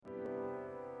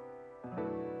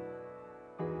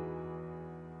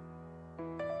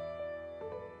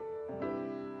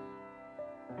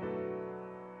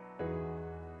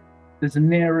this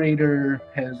narrator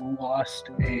has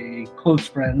lost a close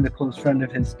friend. A close friend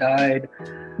of his died,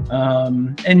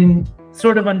 and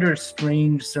sort of under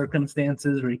strange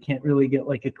circumstances where he can't really get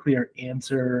like a clear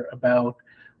answer about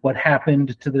what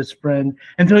happened to this friend.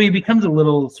 And so he becomes a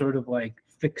little sort of like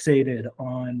fixated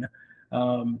on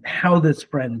how this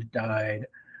friend died.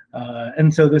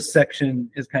 And so this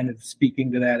section is kind of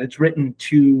speaking to that. It's written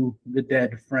to the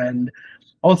dead friend.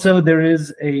 Also, there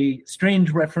is a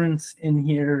strange reference in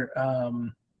here.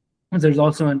 There's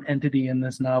also an entity in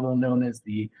this novel known as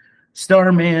the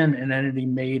Starman, an entity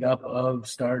made up of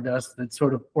stardust that's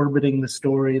sort of orbiting the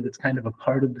story, that's kind of a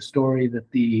part of the story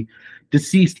that the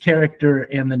deceased character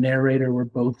and the narrator were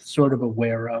both sort of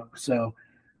aware of. So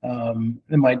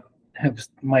it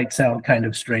might sound kind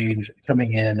of strange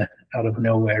coming in out of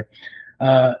nowhere.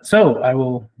 So I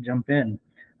will jump in.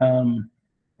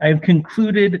 I have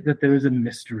concluded that there is a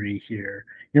mystery here.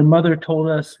 Your mother told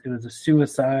us it was a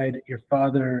suicide. Your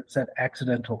father said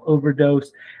accidental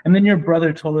overdose. And then your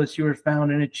brother told us you were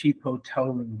found in a cheap hotel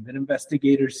room, that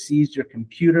investigators seized your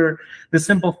computer. The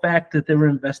simple fact that there were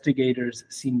investigators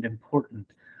seemed important.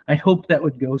 I hoped that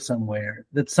would go somewhere,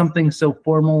 that something so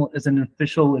formal as an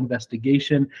official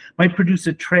investigation might produce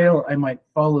a trail I might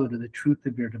follow to the truth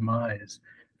of your demise.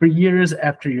 For years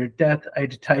after your death,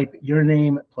 I'd type your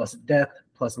name plus death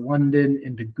plus London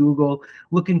into Google,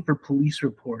 looking for police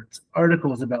reports,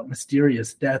 articles about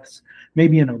mysterious deaths,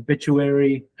 maybe an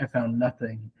obituary. I found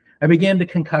nothing. I began to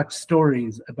concoct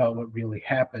stories about what really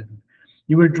happened.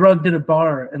 You were drugged at a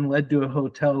bar and led to a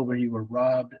hotel where you were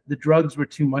robbed. The drugs were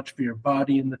too much for your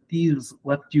body, and the thieves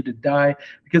left you to die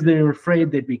because they were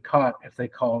afraid they'd be caught if they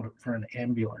called for an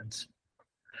ambulance.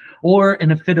 Or in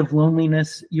a fit of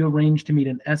loneliness, you arranged to meet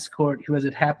an escort who, as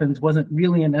it happens, wasn't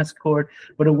really an escort,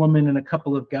 but a woman and a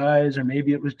couple of guys, or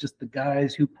maybe it was just the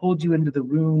guys who pulled you into the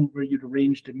room where you'd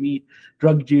arranged to meet,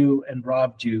 drugged you, and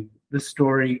robbed you. The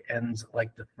story ends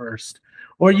like the first.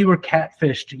 Or you were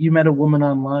catfished. You met a woman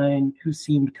online who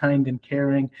seemed kind and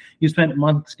caring. You spent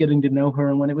months getting to know her,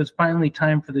 and when it was finally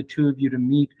time for the two of you to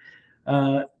meet,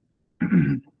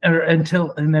 and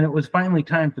then it was finally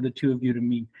time for the two of you to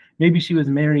meet. Maybe she was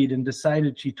married and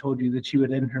decided she told you that she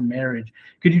would end her marriage.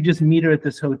 Could you just meet her at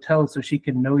this hotel so she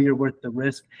can know you're worth the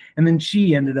risk? And then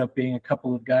she ended up being a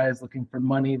couple of guys looking for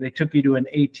money. They took you to an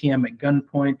ATM at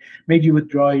gunpoint, made you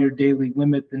withdraw your daily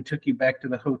limit, then took you back to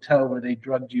the hotel where they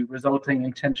drugged you, resulting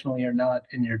intentionally or not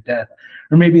in your death.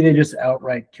 Or maybe they just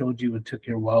outright killed you and took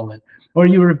your wallet. Or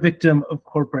you were a victim of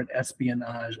corporate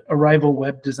espionage. A rival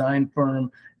web design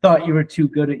firm thought you were too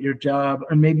good at your job,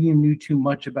 or maybe you knew too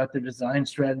much about their design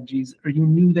strategies, or you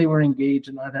knew they were engaged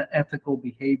in unethical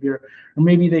behavior, or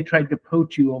maybe they tried to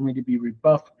poach you only to be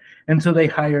rebuffed, and so they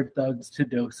hired thugs to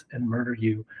dose and murder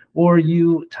you. Or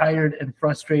you, tired and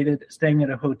frustrated, staying at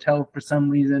a hotel for some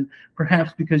reason,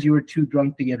 perhaps because you were too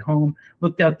drunk to get home,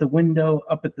 looked out the window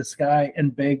up at the sky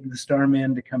and begged the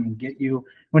Starman to come and get you.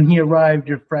 When he arrived,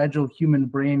 your fragile human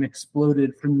brain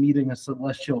exploded from meeting a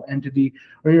celestial entity,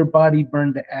 or your body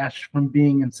burned to ash from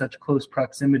being in such close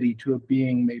proximity to a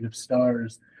being made of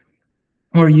stars.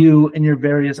 Or you, in your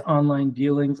various online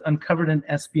dealings, uncovered an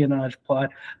espionage plot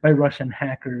by Russian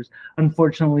hackers.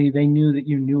 Unfortunately, they knew that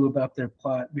you knew about their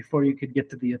plot before you could get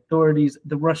to the authorities.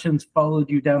 The Russians followed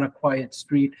you down a quiet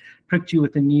street, pricked you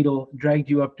with a needle, dragged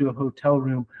you up to a hotel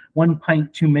room. 1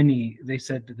 pint too many, they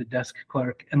said to the desk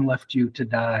clerk, and left you to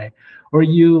die. Or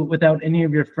you, without any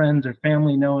of your friends or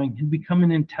family knowing, had become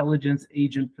an intelligence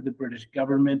agent for the British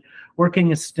government,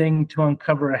 working a sting to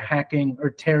uncover a hacking or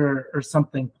terror or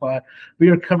something plot. But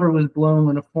your cover was blown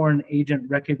when a foreign agent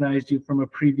recognized you from a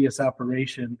previous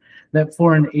operation. That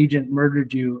foreign agent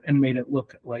murdered you and made it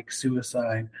look like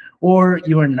suicide. Or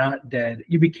you are not dead.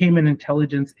 You became an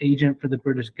intelligence agent for the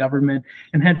British government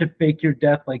and had to fake your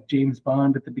death like James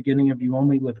Bond at the beginning of You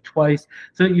Only Live Twice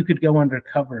so that you could go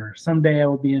undercover. Someday I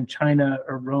will be in China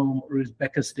or Rome or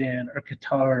Uzbekistan or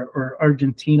Qatar or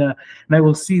Argentina, and I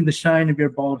will see the shine of your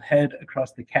bald head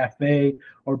across the cafe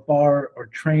or bar or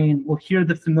train, will hear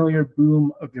the familiar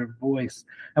boom of your voice.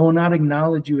 I will not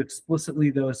acknowledge you explicitly,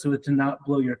 though, so as to not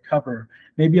blow your cover.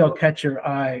 Maybe I'll catch your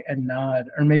eye and nod,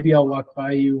 or maybe I'll walk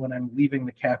by you when I'm leaving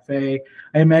the cafe.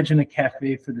 I imagine a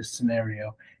cafe for this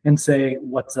scenario, and say,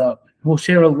 "What's up?" We'll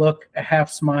share a look, a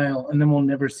half smile, and then we'll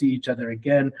never see each other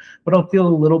again. But I'll feel a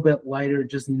little bit lighter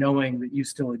just knowing that you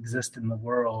still exist in the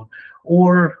world.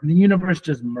 Or the universe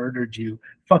just murdered you,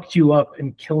 fucked you up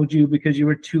and killed you because you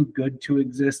were too good to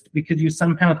exist, because you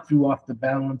somehow threw off the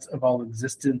balance of all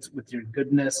existence with your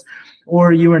goodness,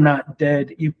 or you were not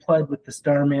dead. You pled with the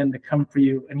Starman to come for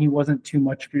you, and he wasn't too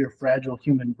much for your fragile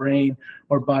human brain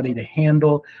or body to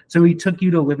handle. So he took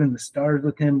you to live in the stars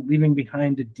with him, leaving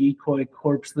behind a decoy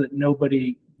corpse that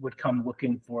nobody would come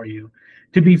looking for you.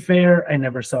 To be fair, I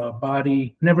never saw a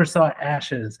body, never saw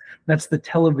ashes. That's the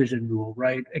television rule,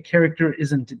 right? A character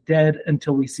isn't dead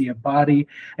until we see a body.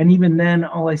 And even then,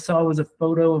 all I saw was a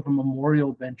photo of a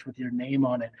memorial bench with your name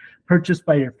on it, purchased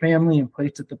by your family and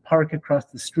placed at the park across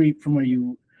the street from where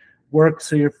you work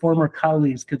so your former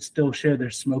colleagues could still share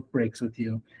their smoke breaks with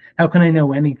you. How can I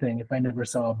know anything if I never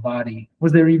saw a body?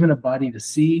 Was there even a body to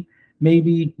see?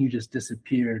 Maybe you just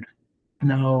disappeared.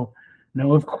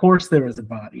 No, of course there is a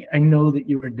body. I know that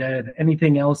you were dead.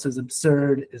 Anything else is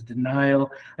absurd, is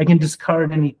denial. I can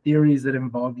discard any theories that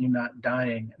involve you not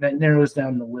dying. That narrows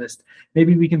down the list.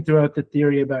 Maybe we can throw out the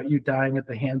theory about you dying at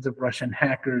the hands of Russian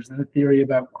hackers and the theory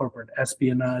about corporate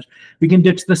espionage. We can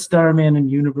ditch the Starman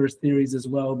and universe theories as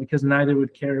well, because neither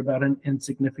would care about an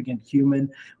insignificant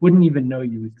human, wouldn't even know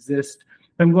you exist.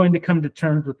 If I'm going to come to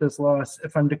terms with this loss,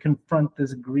 if I'm to confront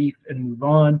this grief and move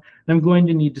on, I'm going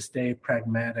to need to stay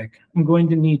pragmatic. I'm going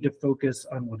to need to focus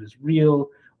on what is real,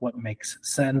 what makes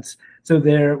sense. So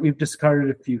there, we've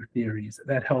discarded a few theories.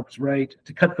 That helps, right?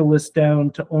 To cut the list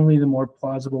down to only the more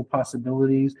plausible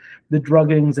possibilities, the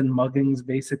druggings and muggings,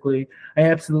 basically. I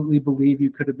absolutely believe you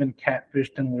could have been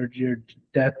catfished and lured to your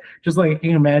death. Just like I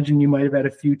can imagine you might have had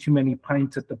a few too many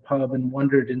pints at the pub and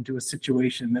wandered into a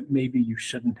situation that maybe you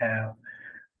shouldn't have.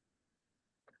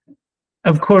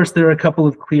 Of course, there are a couple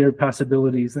of clear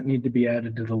possibilities that need to be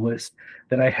added to the list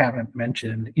that I haven't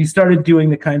mentioned. You started doing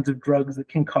the kinds of drugs that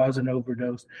can cause an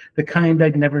overdose, the kind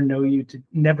I'd never known you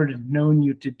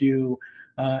to do,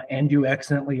 and you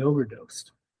accidentally overdosed.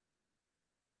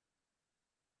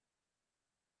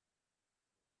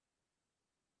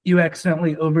 You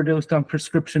accidentally overdosed on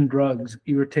prescription drugs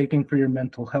you were taking for your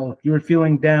mental health. You were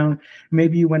feeling down.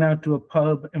 Maybe you went out to a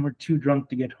pub and were too drunk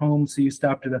to get home, so you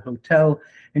stopped at a hotel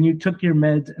and you took your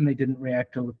meds and they didn't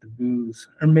react well with the booze.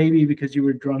 Or maybe because you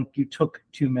were drunk, you took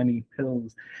too many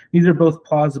pills. These are both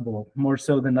plausible, more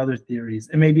so than other theories.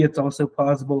 And maybe it's also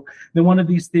plausible that one of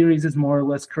these theories is more or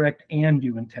less correct and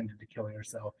you intended to kill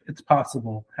yourself. It's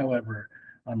possible, however,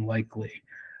 unlikely.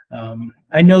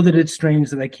 I know that it's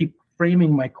strange that I keep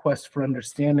framing my quest for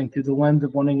understanding through the lens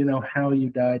of wanting to know how you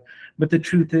died. But the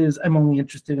truth is, I'm only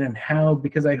interested in how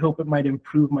because I hope it might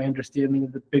improve my understanding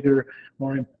of the bigger,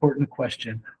 more important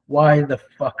question. Why the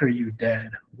fuck are you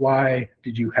dead? Why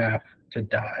did you have to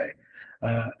die?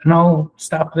 And I'll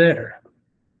stop there.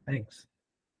 Thanks.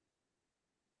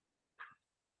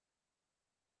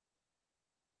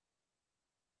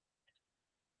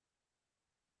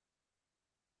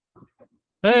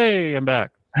 Hey, I'm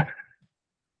back.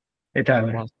 Hey,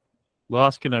 Tyler.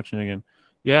 Lost connection again.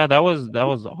 Yeah, that was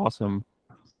awesome.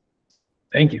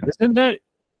 Thank you. Isn't I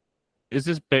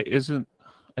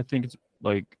think it's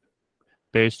like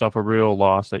based off a real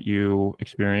loss that you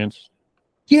experienced?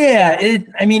 Yeah,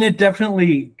 it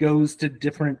definitely goes to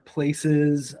different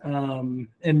places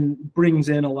and brings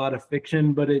in a lot of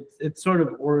fiction, but its sort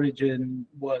of origin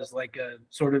was like a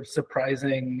sort of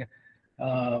surprising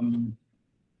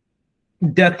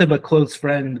death of a close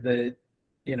friend that,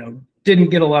 didn't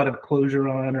get a lot of closure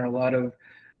on or a lot of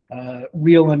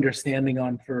real understanding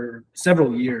on for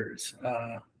several years.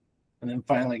 And then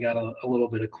finally got a little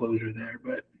bit of closure there.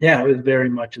 But yeah, it was very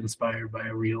much inspired by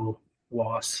a real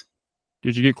loss.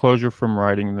 Did you get closure from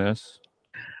writing this?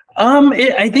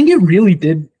 I think it really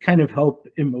did kind of help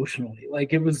emotionally.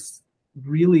 Like it was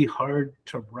really hard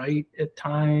to write at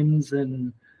times.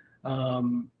 And,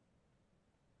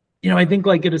 I think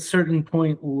like at a certain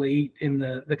point late in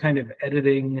the kind of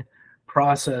editing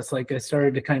process, like I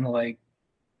started to kind of like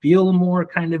feel more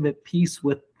kind of at peace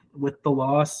with the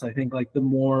loss. I think like the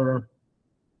more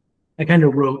I kind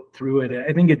of wrote through it,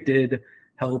 I think it did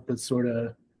help as sort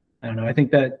of, I don't know, I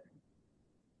think that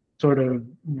sort of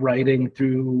writing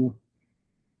through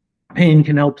pain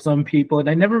can help some people. And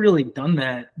I never really done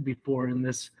that before in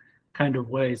this kind of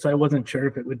way. So I wasn't sure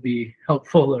if it would be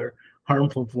helpful or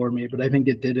harmful for me, but I think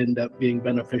it did end up being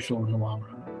beneficial in the long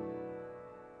run.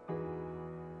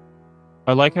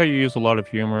 I like how you use a lot of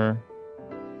humor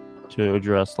to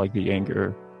address like the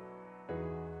anger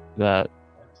that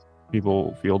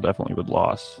people feel definitely with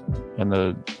loss and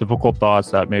the difficult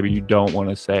thoughts that maybe you don't want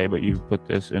to say, but you put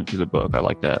this into the book. I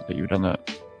like that you've done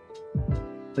that.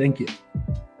 Thank you.